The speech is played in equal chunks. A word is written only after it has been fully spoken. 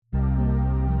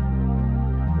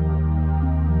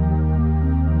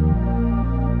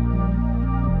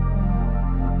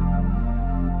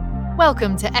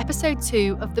Welcome to episode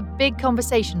 2 of the Big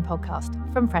Conversation podcast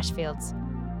from Freshfields.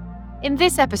 In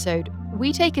this episode,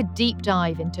 we take a deep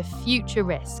dive into future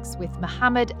risks with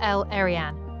Mohamed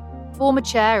El-Erian, former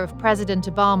chair of President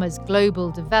Obama's Global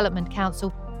Development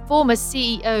Council, former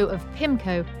CEO of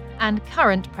PIMCO, and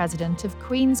current president of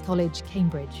Queen's College,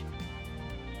 Cambridge.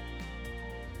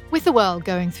 With the world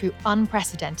going through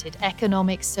unprecedented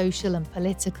economic, social, and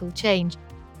political change,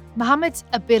 Mohamed's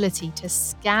ability to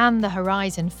scan the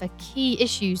horizon for key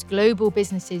issues global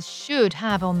businesses should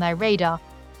have on their radar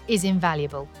is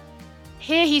invaluable.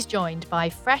 Here he's joined by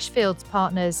Freshfields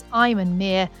partners Ayman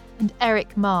Mir and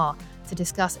Eric Marr to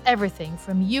discuss everything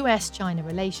from US-China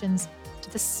relations to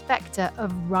the spectre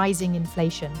of rising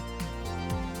inflation.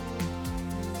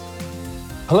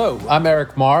 Hello, I'm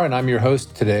Eric Marr, and I'm your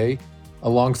host today,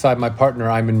 alongside my partner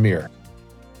Ayman Mir.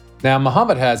 Now,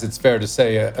 Mohamed has, it's fair to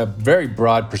say, a very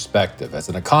broad perspective as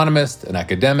an economist, an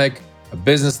academic, a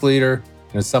business leader,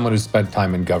 and as someone who's spent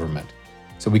time in government.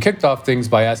 So we kicked off things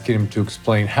by asking him to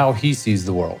explain how he sees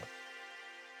the world.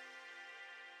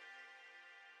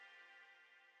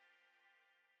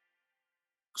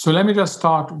 So let me just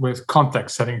start with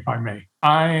context setting, if I may.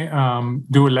 I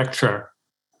do a lecture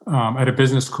at a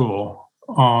business school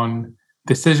on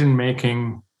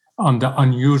decision-making under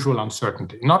unusual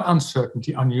uncertainty. Not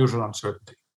uncertainty, unusual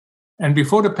uncertainty. And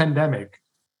before the pandemic,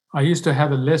 I used to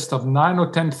have a list of 9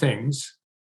 or 10 things,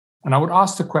 and I would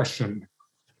ask the question,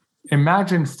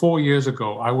 imagine 4 years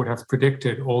ago, I would have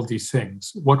predicted all these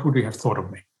things. What would you have thought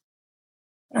of me?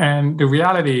 And the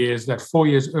reality is that 4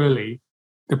 years early,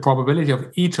 the probability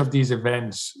of each of these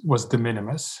events was de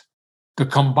minimis. The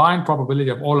combined probability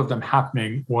of all of them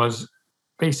happening was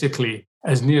basically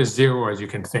as near zero as you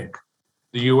can think.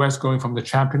 The US going from the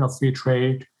champion of free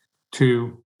trade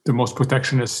to the most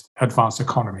protectionist advanced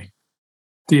economy.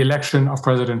 The election of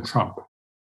President Trump,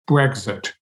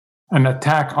 Brexit, an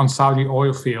attack on Saudi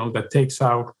oil field that takes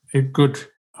out a good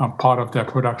part of their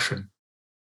production.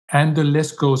 And the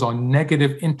list goes on.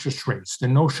 Negative interest rates, the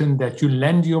notion that you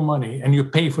lend your money and you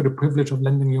pay for the privilege of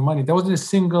lending your money. There wasn't a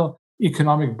single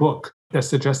economic book that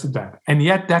suggested that. And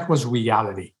yet that was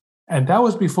reality. And that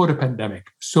was before the pandemic.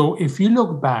 So if you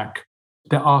look back,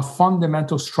 there are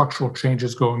fundamental structural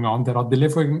changes going on that are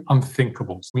delivering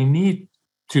unthinkables. We need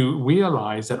to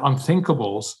realize that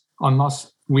unthinkables are not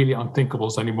really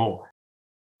unthinkables anymore.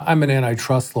 I'm an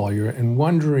antitrust lawyer and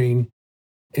wondering,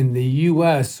 in the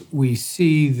US, we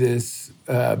see this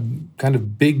kind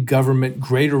of big government,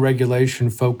 greater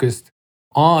regulation focused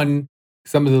on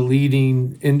some of the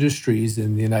leading industries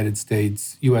in the United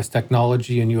States, US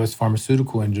technology and US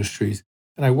pharmaceutical industries.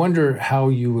 And I wonder how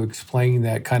you explain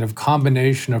that kind of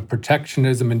combination of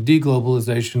protectionism and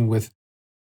deglobalization with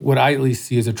what I at least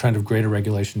see as a trend of greater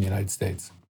regulation in the United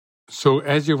States. So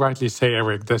as you rightly say,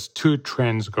 Eric, there's two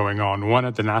trends going on, one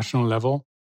at the national level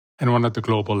and one at the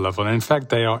global level. And in fact,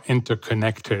 they are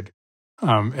interconnected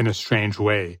in a strange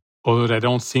way, although they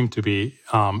don't seem to be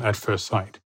at first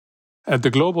sight. At the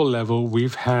global level,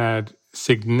 we've had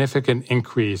significant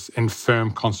increase in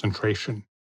firm concentration.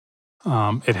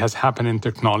 It has happened in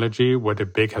technology, where the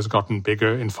big has gotten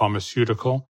bigger in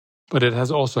pharmaceutical, but it has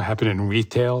also happened in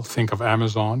retail. Think of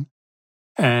Amazon.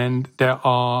 And there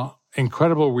are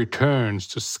incredible returns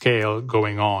to scale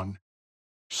going on.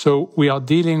 So we are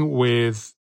dealing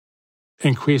with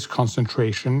increased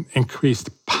concentration,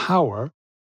 increased power,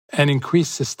 and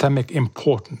increased systemic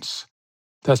importance.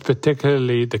 That's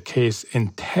particularly the case in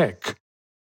tech,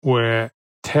 where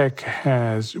tech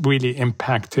has really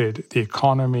impacted the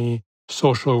economy,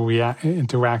 social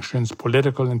interactions,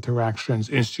 political interactions,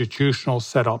 institutional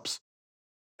setups,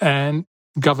 and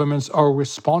governments are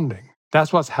responding.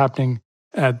 That's what's happening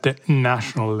at the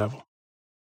national level.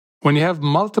 When you have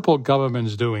multiple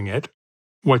governments doing it,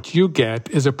 what you get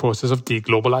is a process of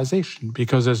deglobalization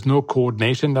because there's no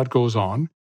coordination that goes on.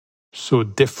 So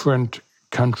different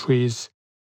countries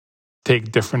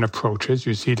take different approaches.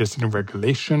 You see this in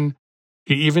regulation.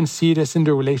 You even see this in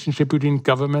the relationship between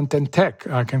government and tech.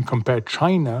 I can compare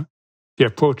China, the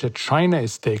approach that China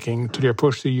is taking, to the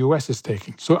approach the US is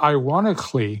taking. So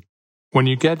ironically, when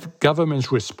you get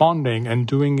governments responding and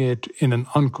doing it in an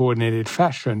uncoordinated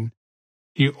fashion,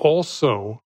 you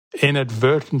also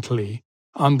inadvertently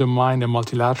undermine a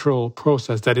multilateral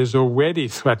process that is already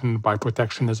threatened by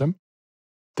protectionism,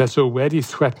 that's already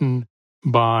threatened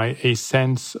by a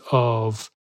sense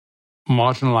of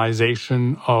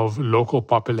marginalization of local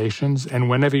populations. And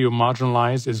whenever you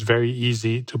marginalize, it's very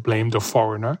easy to blame the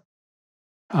foreigner.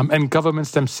 And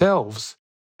governments themselves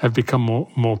have become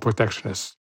more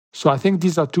protectionist. So I think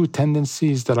these are two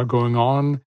tendencies that are going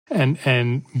on,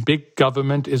 and big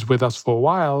government is with us for a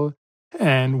while,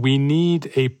 And we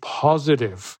need a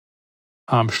positive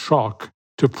shock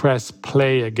to press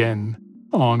play again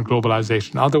on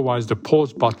globalization. Otherwise, the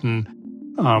pause button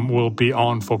will be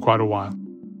on for quite a while.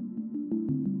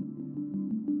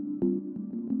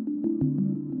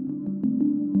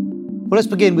 Well, let's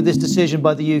begin with this decision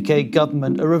by the UK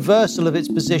government, a reversal of its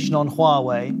position on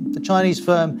Huawei. The Chinese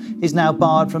firm is now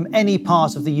barred from any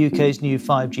part of the UK's new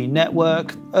 5G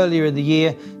network. Earlier in the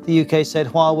year, the UK said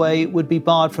Huawei would be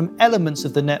barred from elements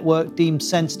of the network deemed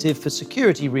sensitive for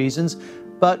security reasons,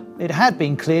 but it had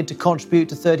been cleared to contribute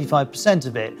to 35%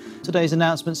 of it. Today's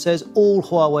announcement says all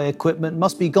Huawei equipment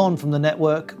must be gone from the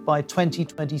network by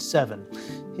 2027.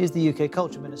 Here's the UK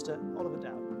Culture Minister, Oliver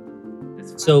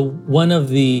Dowden. So one of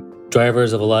the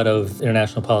drivers of a lot of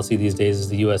international policy these days is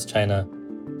the US-China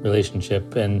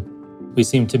relationship. And we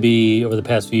seem to be, over the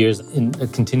past few years, in a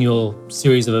continual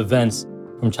series of events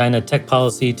from China tech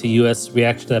policy to US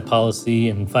reaction to that policy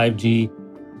and 5G,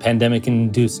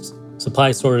 pandemic-induced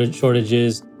supply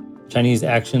shortages, Chinese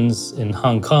actions in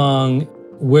Hong Kong.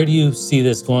 Where do you see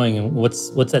this going, and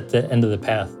what's at the end of the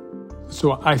path?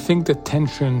 So I think the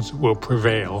tensions will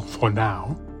prevail for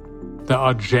now. There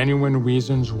are genuine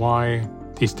reasons why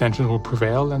these tensions will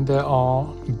prevail, and there are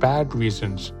bad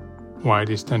reasons why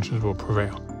these tensions will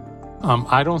prevail.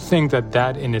 I don't think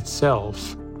that in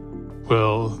itself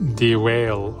will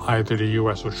derail either the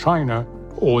US or China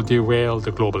or derail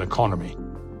the global economy.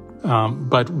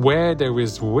 But where there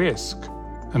is risk,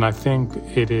 and I think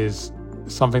it is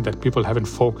something that people haven't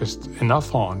focused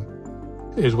enough on,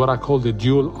 is what I call the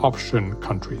dual option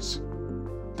countries.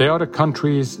 They are the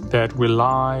countries that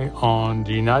rely on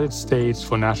the United States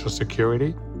for national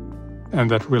security and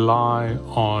that rely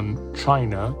on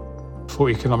China for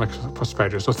economic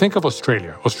prosperity. So think of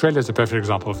Australia. Australia is a perfect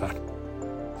example of that.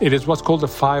 It is what's called the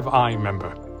Five Eyes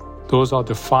member. Those are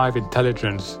the 5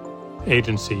 intelligence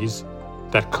agencies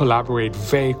that collaborate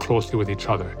very closely with each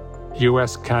other: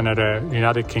 US, Canada,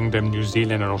 United Kingdom, New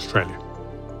Zealand, and Australia.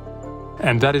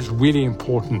 And that is really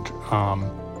important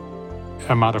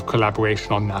amount of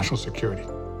collaboration on national security.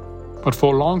 But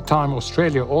for a long time,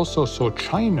 Australia also saw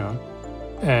China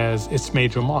as its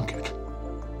major market.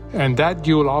 And that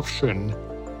dual option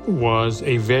was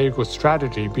a very good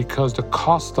strategy because the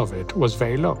cost of it was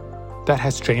very low. That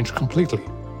has changed completely.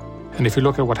 And if you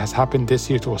look at what has happened this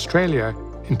year to Australia,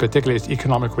 in particular its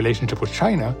economic relationship with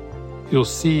China, you'll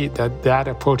see that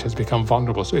approach has become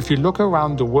vulnerable. So if you look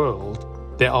around the world,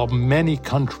 there are many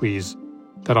countries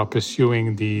that are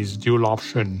pursuing these dual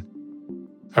option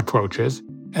approaches.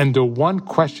 And the one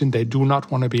question they do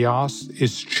not want to be asked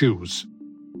is choose.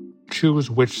 Choose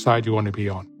which side you want to be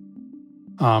on.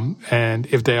 And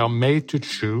if they are made to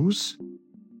choose,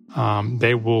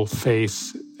 they will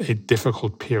face a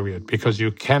difficult period because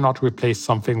you cannot replace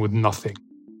something with nothing.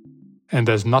 And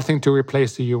there's nothing to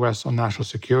replace the US on national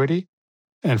security.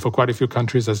 And for quite a few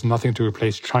countries, there's nothing to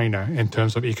replace China in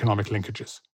terms of economic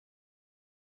linkages.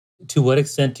 To what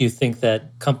extent do you think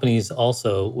that companies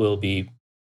also will be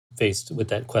faced with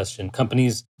that question?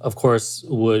 Companies, of course,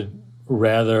 would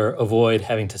rather avoid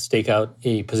having to stake out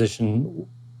a position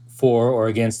for or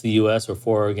against the US or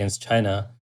for or against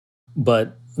China,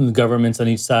 but the governments on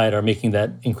each side are making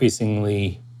that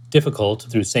increasingly difficult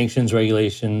through sanctions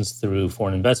regulations, through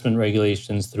foreign investment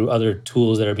regulations, through other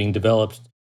tools that are being developed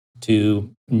to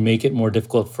make it more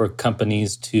difficult for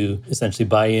companies to essentially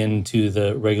buy into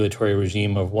the regulatory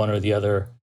regime of one or the other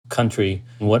country.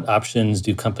 And what options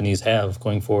do companies have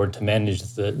going forward to manage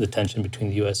the tension between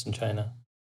the US and China?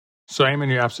 So,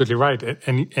 Eamon, you're absolutely right.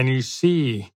 And you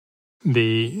see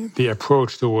the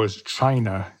approach towards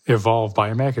China evolve by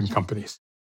American companies.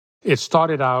 It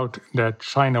started out that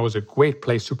China was a great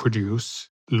place to produce,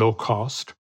 low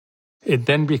cost. It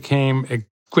then became a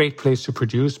great place to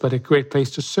produce, but a great place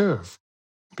to serve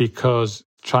because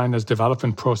China's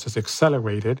development process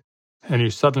accelerated and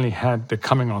you suddenly had the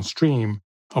coming on stream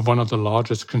of one of the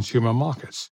largest consumer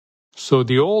markets. So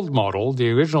the old model,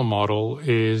 the original model,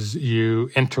 is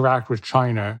you interact with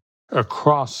China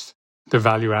across the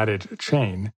value-added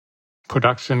chain,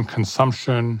 production,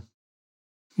 consumption.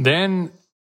 Then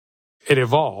it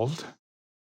evolved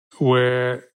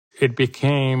where it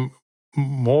became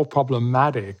more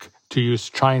problematic to use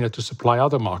China to supply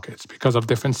other markets because of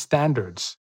different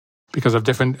standards, because of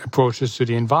different approaches to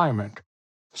the environment.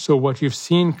 So what you've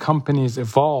seen companies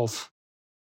evolve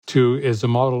to is a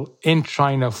model in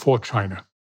China for China.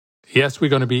 Yes, we're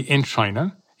going to be in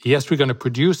China. Yes, we're going to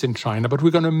produce in China, but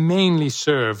we're going to mainly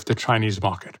serve the Chinese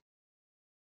market.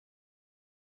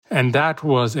 And that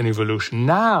was an evolution.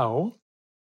 Now,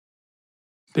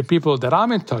 the people that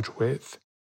I'm in touch with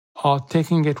are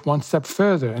taking it one step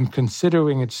further and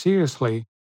considering it seriously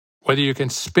whether you can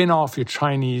spin off your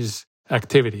Chinese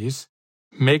activities,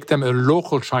 make them a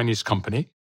local Chinese company,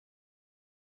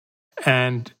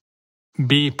 and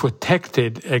be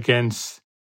protected against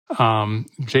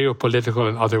geopolitical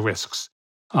and other risks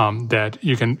that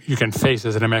you can face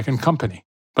as an American company.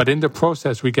 But in the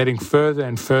process, we're getting further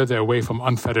and further away from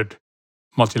unfettered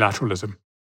multilateralism.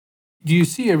 Do you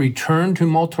see a return to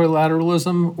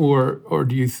multilateralism, or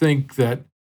do you think that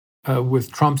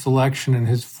with Trump's election and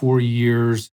his 4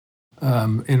 years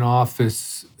in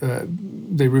office,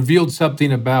 they revealed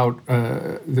something about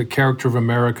the character of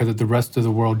America that the rest of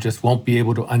the world just won't be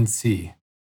able to unsee?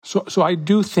 So I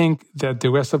do think that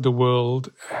the rest of the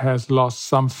world has lost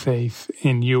some faith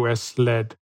in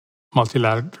U.S.-led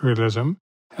multilateralism,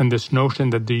 and this notion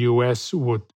that the U.S.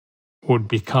 would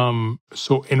become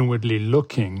so inwardly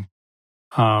looking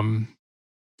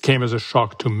came as a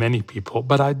shock to many people.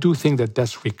 But I do think that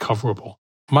that's recoverable.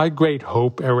 My great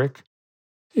hope, Eric,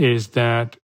 is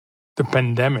that the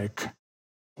pandemic,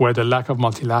 where the lack of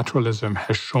multilateralism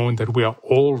has shown that we are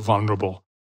all vulnerable,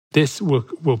 this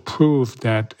will prove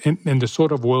that in the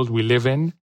sort of world we live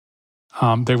in,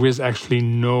 there is actually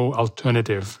no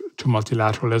alternative to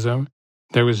multilateralism.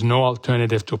 There is no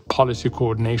alternative to policy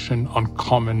coordination on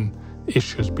common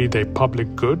issues, be they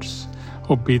public goods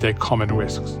or be they common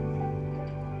risks.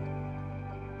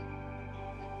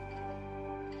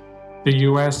 The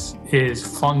US is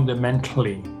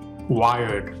fundamentally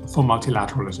wired for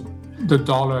multilateralism. The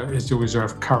dollar is the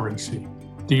reserve currency.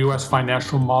 The US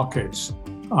financial markets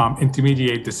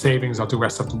intermediate the savings of the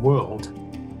rest of the world.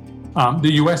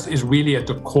 The US is really at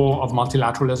the core of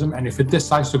multilateralism, and if it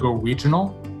decides to go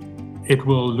regional, it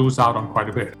will lose out on quite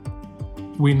a bit.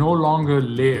 We no longer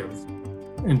live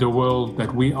in the world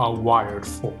that we are wired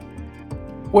for.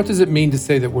 What does it mean to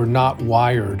say that we're not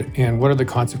wired, and what are the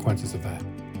consequences of that?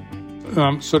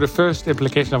 So the first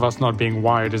implication of us not being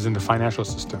wired is in the financial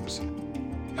systems.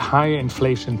 Higher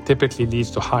inflation typically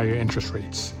leads to higher interest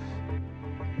rates.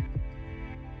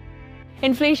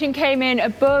 Inflation came in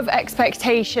above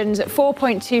expectations at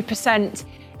 4.2%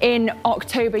 in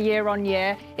October year on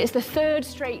year. It's the third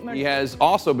straight month. He has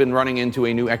also been running into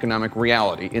a new economic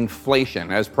reality,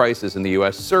 inflation, as prices in the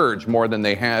U.S. surge more than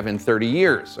they have in 30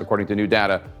 years, according to new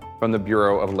data from the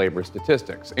Bureau of Labor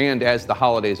Statistics. And as the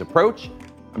holidays approach,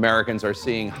 Americans are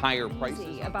seeing higher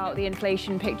prices. About the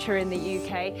inflation picture in the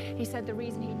UK, he said the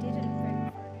reason he didn't.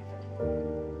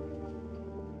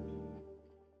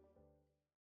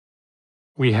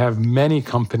 We have many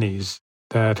companies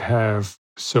that have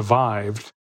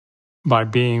survived by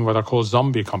being what are called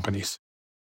zombie companies.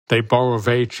 They borrow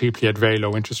very cheaply at very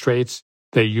low interest rates.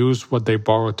 They use what they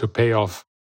borrow to pay off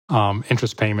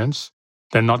interest payments.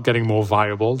 They're not getting more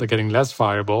viable. They're getting less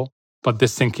viable. But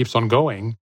this thing keeps on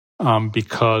going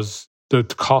because the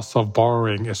cost of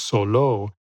borrowing is so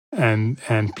low and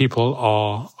people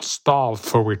are starved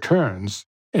for returns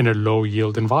in a low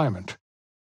yield environment.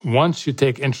 Once you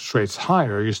take interest rates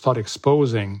higher, you start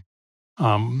exposing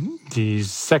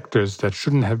these sectors that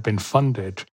shouldn't have been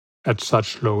funded at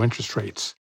such low interest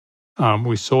rates.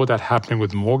 We saw that happening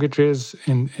with mortgages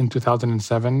in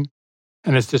 2007.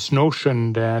 And it's this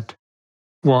notion that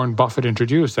Warren Buffett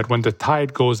introduced that when the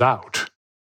tide goes out,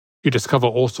 you discover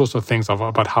all sorts of things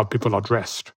about how people are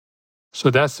dressed.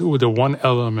 So that's the one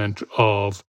element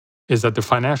of is that the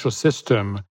financial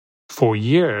system for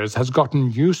years has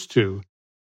gotten used to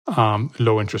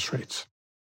low interest rates.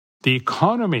 The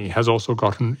economy has also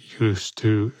gotten used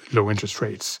to low interest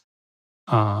rates.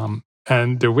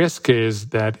 And the risk is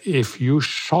that if you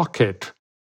shock it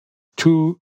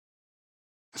too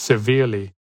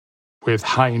severely with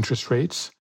high interest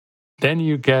rates, then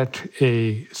you get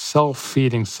a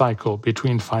self-feeding cycle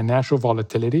between financial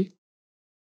volatility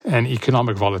and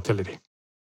economic volatility.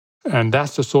 And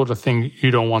that's the sort of thing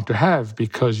you don't want to have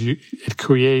because it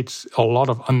creates a lot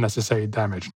of unnecessary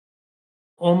damage.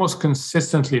 Almost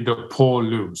consistently, the poor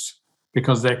lose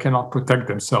because they cannot protect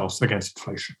themselves against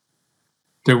inflation.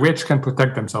 The rich can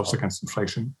protect themselves against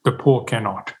inflation. The poor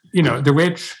cannot. The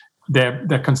rich,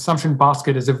 their consumption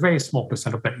basket is a very small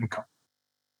percent of their income.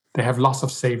 They have lots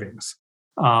of savings.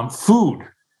 Food,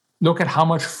 look at how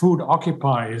much food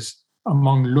occupies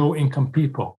among low-income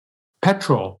people.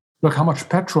 Petrol, look how much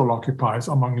petrol occupies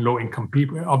among low-income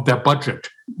people of their budget.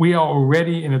 We are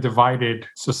already in a divided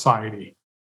society.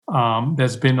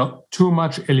 There's been too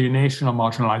much alienation or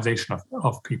marginalization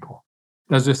of people.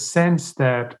 There's a sense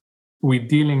that we're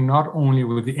dealing not only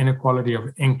with the inequality of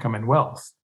income and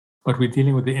wealth, but we're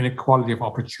dealing with the inequality of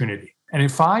opportunity. And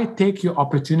if I take your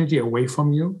opportunity away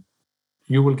from you,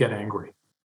 you will get angry.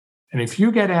 And if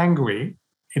you get angry,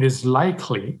 it is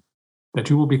likely that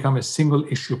you will become a single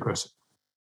issue person.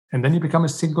 and then you become a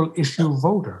single issue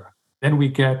voter, then we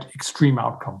get extreme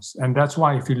outcomes. And that's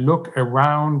why if you look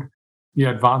around the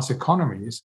advanced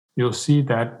economies, you'll see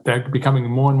that they're becoming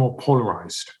more and more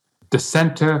polarized. The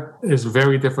center is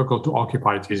very difficult to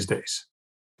occupy these days,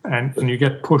 and you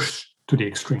get pushed to the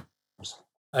extremes.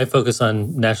 I focus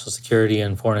on national security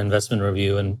and foreign investment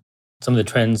review, and some of the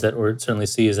trends that we certainly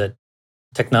see is that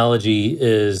technology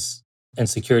and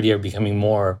security are becoming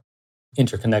more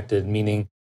interconnected, meaning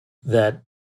that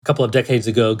a couple of decades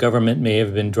ago, government may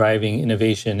have been driving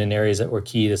innovation in areas that were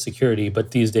key to security,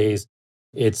 but these days,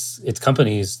 it's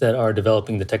companies that are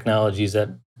developing the technologies that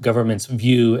governments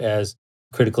view as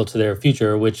critical to their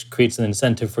future, which creates an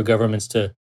incentive for governments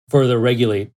to further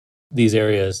regulate these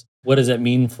areas. What does that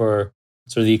mean for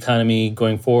sort of the economy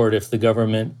going forward if the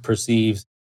government perceives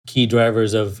key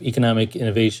drivers of economic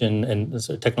innovation and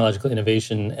sort of technological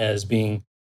innovation as being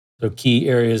sort of key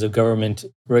areas of government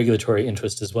regulatory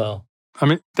interest as well? I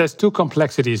mean, there's two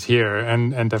complexities here,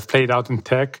 and they've played out in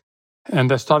tech.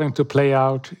 And they're starting to play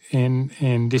out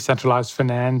in decentralized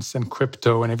finance and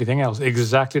crypto and everything else.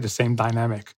 Exactly the same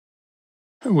dynamic,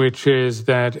 which is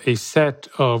that a set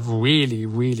of really,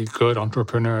 really good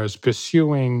entrepreneurs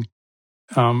pursuing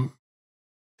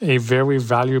a very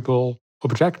valuable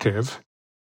objective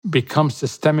becomes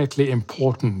systemically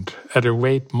important at a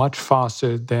rate much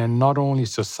faster than not only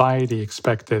society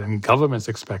expected and governments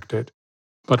expected,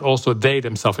 but also they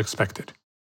themselves expected.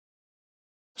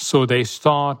 So they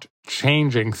start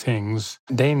changing things.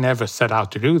 They never set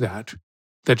out to do that.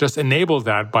 They just enable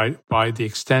that by the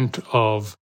extent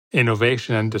of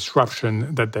innovation and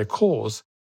disruption that they cause,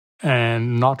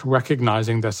 and not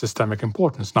recognizing their systemic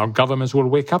importance. Now, governments will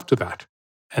wake up to that,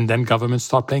 and then governments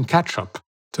start playing catch-up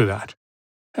to that.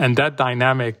 And that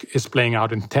dynamic is playing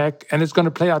out in tech, and it's going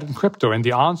to play out in crypto. And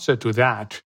the answer to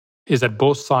that is that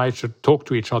both sides should talk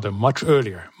to each other much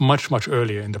earlier, much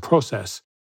earlier in the process,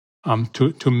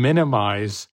 to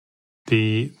minimize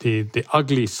the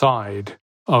ugly side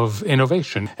of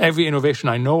innovation. Every innovation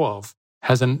I know of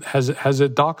has a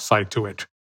dark side to it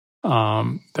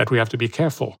that we have to be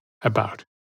careful about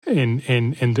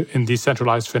in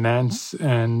decentralized finance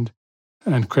and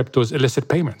crypto's illicit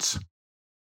payments.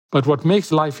 But what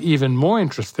makes life even more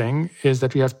interesting is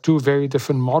that we have two very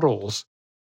different models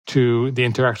to the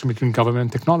interaction between government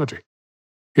and technology.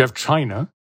 You have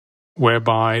China,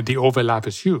 whereby the overlap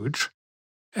is huge,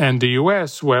 and the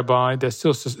US, whereby there's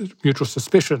still mutual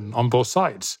suspicion on both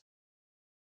sides.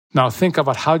 Now think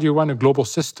about how do you run a global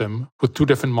system with two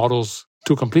different models,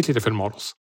 two completely different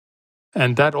models.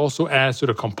 And that also adds to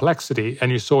the complexity,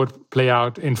 and you saw it play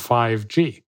out in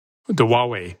 5G, the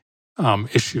Huawei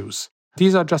issues.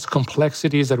 These are just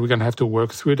complexities that we're going to have to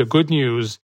work through. The good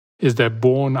news is they're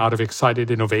born out of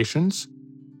excited innovations.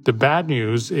 The bad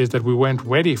news is that we weren't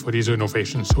ready for these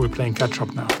innovations, so we're playing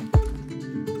catch-up now.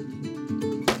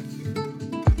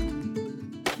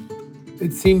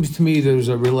 It seems to me there's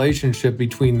a relationship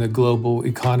between the global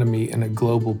economy and a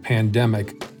global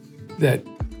pandemic that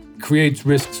creates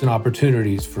risks and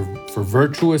opportunities for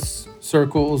virtuous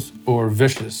circles or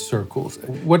vicious circles.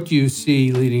 What do you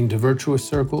see leading to virtuous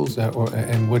circles,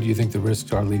 and what do you think the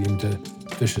risks are leading to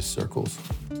vicious circles?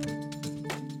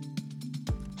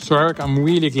 So, Eric, I'm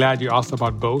really glad you asked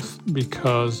about both,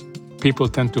 because people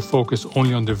tend to focus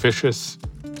only on the vicious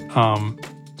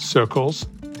circles,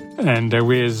 and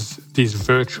there is these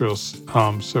virtuous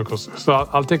circles. So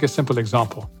I'll take a simple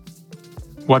example.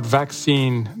 What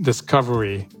vaccine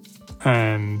discovery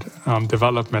and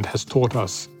development has taught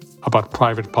us about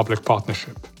private-public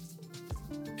partnership.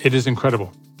 It is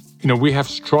incredible. We have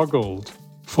struggled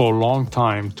for a long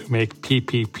time to make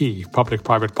PPP,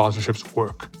 public-private partnerships,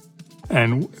 work.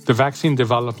 And the vaccine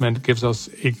development gives us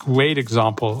a great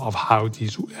example of how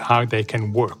they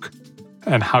can work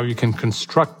and how you can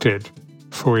construct it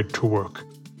for it to work.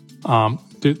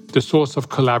 The source of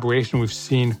collaboration we've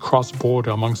seen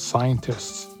cross-border among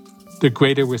scientists, the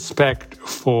greater respect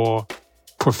for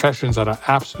professions that are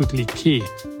absolutely key.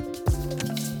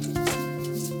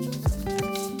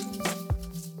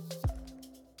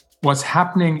 What's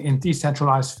happening in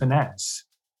decentralized finance,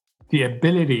 the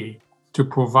ability to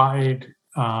provide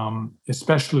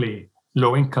especially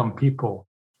low-income people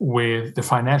with the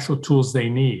financial tools they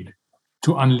need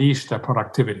to unleash their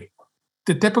productivity.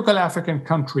 The typical African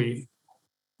country,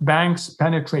 banks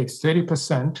penetrate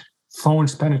 30%,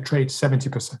 phones penetrate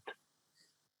 70%.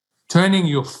 Turning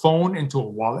your phone into a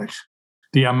wallet,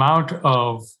 the amount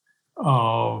of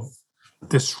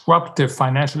disruptive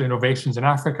financial innovations in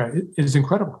Africa is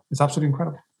incredible. It's absolutely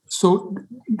incredible. So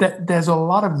there's a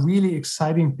lot of really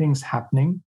exciting things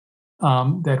happening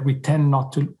that we tend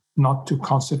not to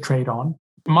concentrate on.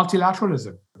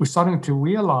 Multilateralism. we're starting to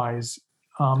realize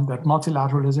that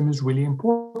multilateralism is really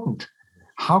important.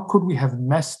 How could we have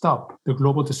messed up the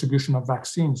global distribution of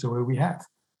vaccines the way we have?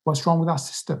 What's wrong with our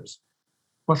systems?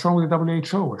 What's wrong with the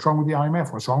WHO? What's wrong with the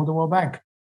IMF? What's wrong with the World Bank?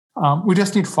 We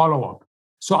just need follow-up.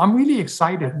 So I'm really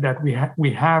excited that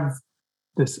we have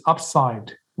this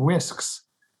upside risks,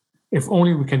 if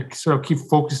only we can sort of keep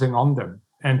focusing on them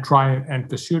and try and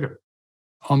pursue them.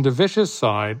 On the vicious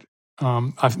side,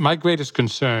 my greatest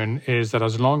concern is that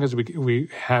as long as we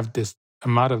have this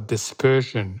amount of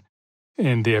dispersion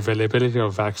in the availability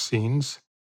of vaccines,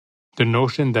 the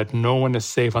notion that no one is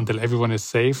safe until everyone is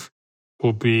safe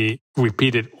will be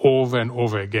repeated over and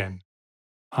over again.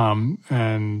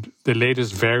 And the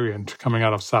latest variant coming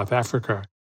out of South Africa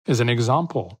is an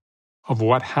example of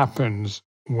what happens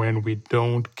when we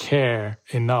don't care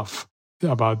enough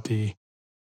about the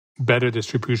better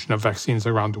distribution of vaccines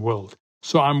around the world.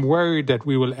 So I'm worried that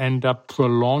we will end up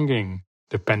prolonging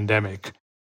the pandemic,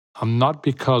 not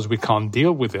because we can't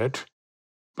deal with it,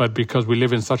 but because we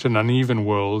live in such an uneven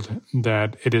world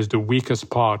that it is the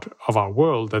weakest part of our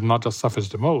world that not just suffers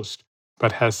the most,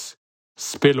 but has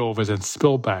spillovers and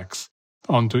spillbacks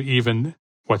onto even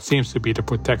what seems to be the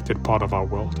protected part of our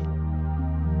world.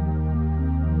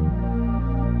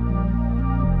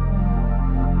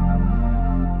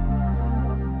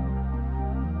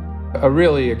 A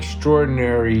really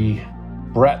extraordinary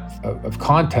breadth of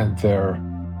content there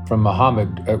from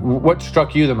Mohammed. What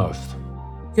struck you the most?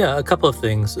 Yeah, a couple of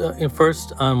things.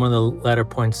 First, on one of the latter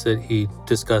points that he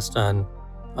discussed on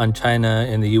China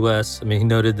and the U.S., I mean, he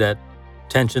noted that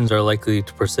tensions are likely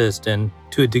to persist. And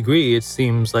to a degree, it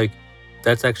seems like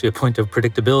that's actually a point of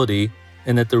predictability,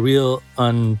 and that the real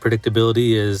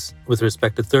unpredictability is with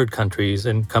respect to third countries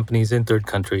and companies in third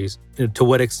countries. To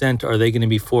what extent are they going to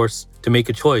be forced to make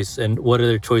a choice, and what are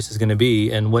their choices going to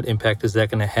be, and what impact is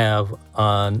that going to have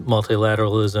on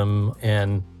multilateralism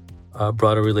and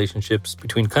broader relationships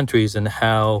between countries, and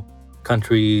how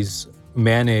countries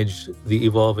manage the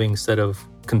evolving set of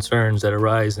concerns that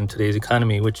arise in today's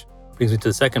economy, which brings me to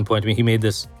the second point. I mean, he made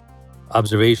this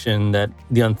observation that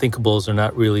the unthinkables are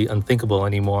not really unthinkable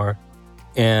anymore.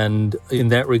 And in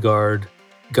that regard,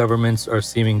 governments are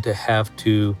seeming to have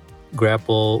to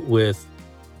grapple with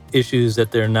issues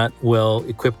that they're not well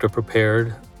equipped or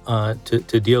prepared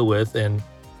to deal with. And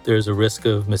there's a risk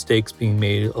of mistakes being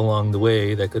made along the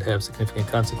way that could have significant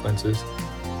consequences.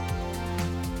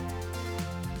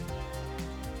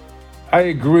 I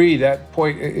agree that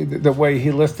point, the way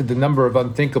he listed the number of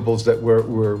unthinkables that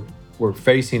we're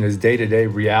facing as day-to-day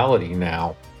reality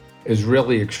now is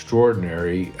really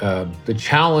extraordinary. The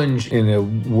challenge in a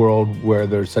world where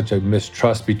there's such a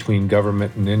mistrust between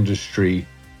government and industry,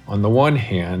 on the one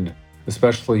hand,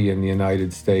 especially in the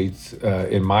United States,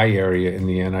 in my area, in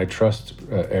the antitrust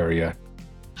area.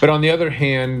 But on the other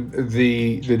hand,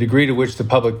 the degree to which the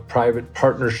public-private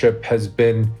partnership has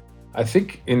been, I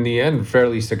think, in the end,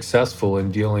 fairly successful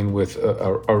in dealing with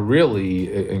a really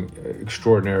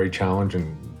extraordinary challenge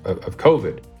of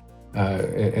COVID.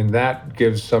 And that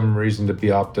gives some reason to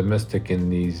be optimistic in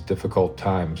these difficult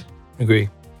times. Agree.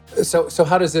 So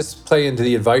how does this play into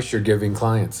the advice you're giving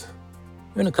clients?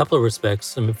 In a couple of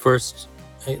respects. I mean, first,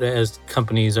 as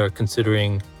companies are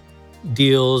considering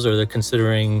deals or they're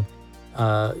considering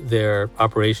their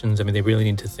operations, I mean, they really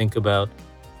need to think about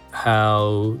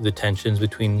how the tensions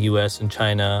between U.S. and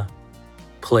China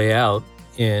play out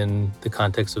in the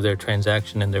context of their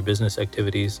transaction and their business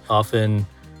activities. Often,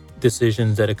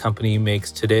 decisions that a company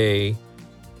makes today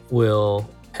will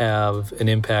have an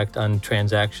impact on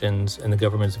transactions and the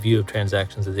government's view of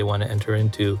transactions that they want to enter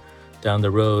into down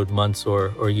the road, months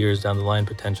or years down the line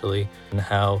potentially, and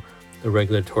how the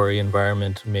regulatory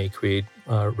environment may create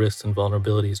risks and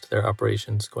vulnerabilities to their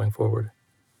operations going forward.